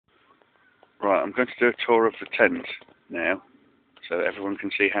Right, I'm going to do a tour of the tent now, so that everyone can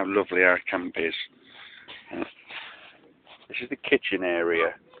see how lovely our camp is. This is the kitchen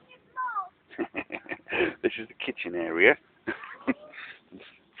area. This is the kitchen area.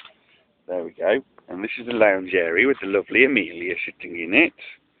 There we go. And this is the lounge area with the lovely Amelia sitting in it.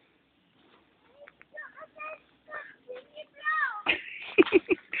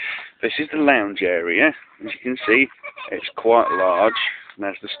 This is the lounge area. As you can see, it's quite large. And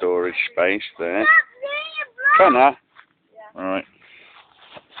there's the storage space there. Connor? Alright.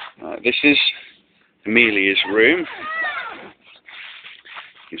 This is Amelia's room.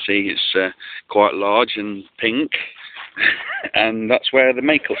 You can see it's quite large and pink. And that's where the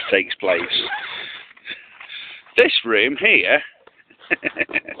makeup takes place. This room here,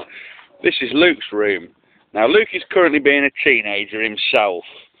 this is Luke's room. Now Luke is currently being a teenager himself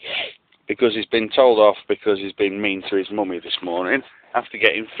because he's been told off because he's been mean to his mummy this morning after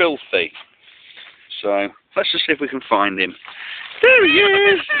getting filthy. So let's just see if we can find him. There he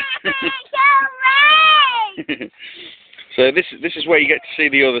is! So this is where you get to see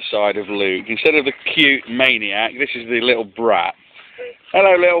the other side of Luke. Instead of the cute maniac, this is the little brat.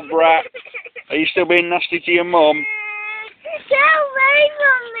 Hello, little brat. Are you still being nasty to your mum? Get away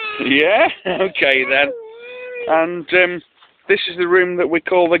from me! Yeah? Okay then. And this is the room that we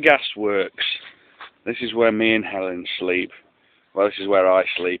call the gasworks. This is where me and Helen sleep. Well, this is where I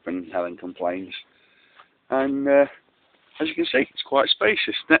sleep and Helen complains. And as you can see, it's quite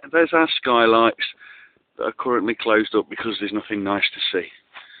spacious. There's our skylights that are currently closed up because there's nothing nice to see,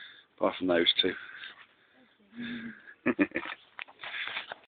 apart from those two.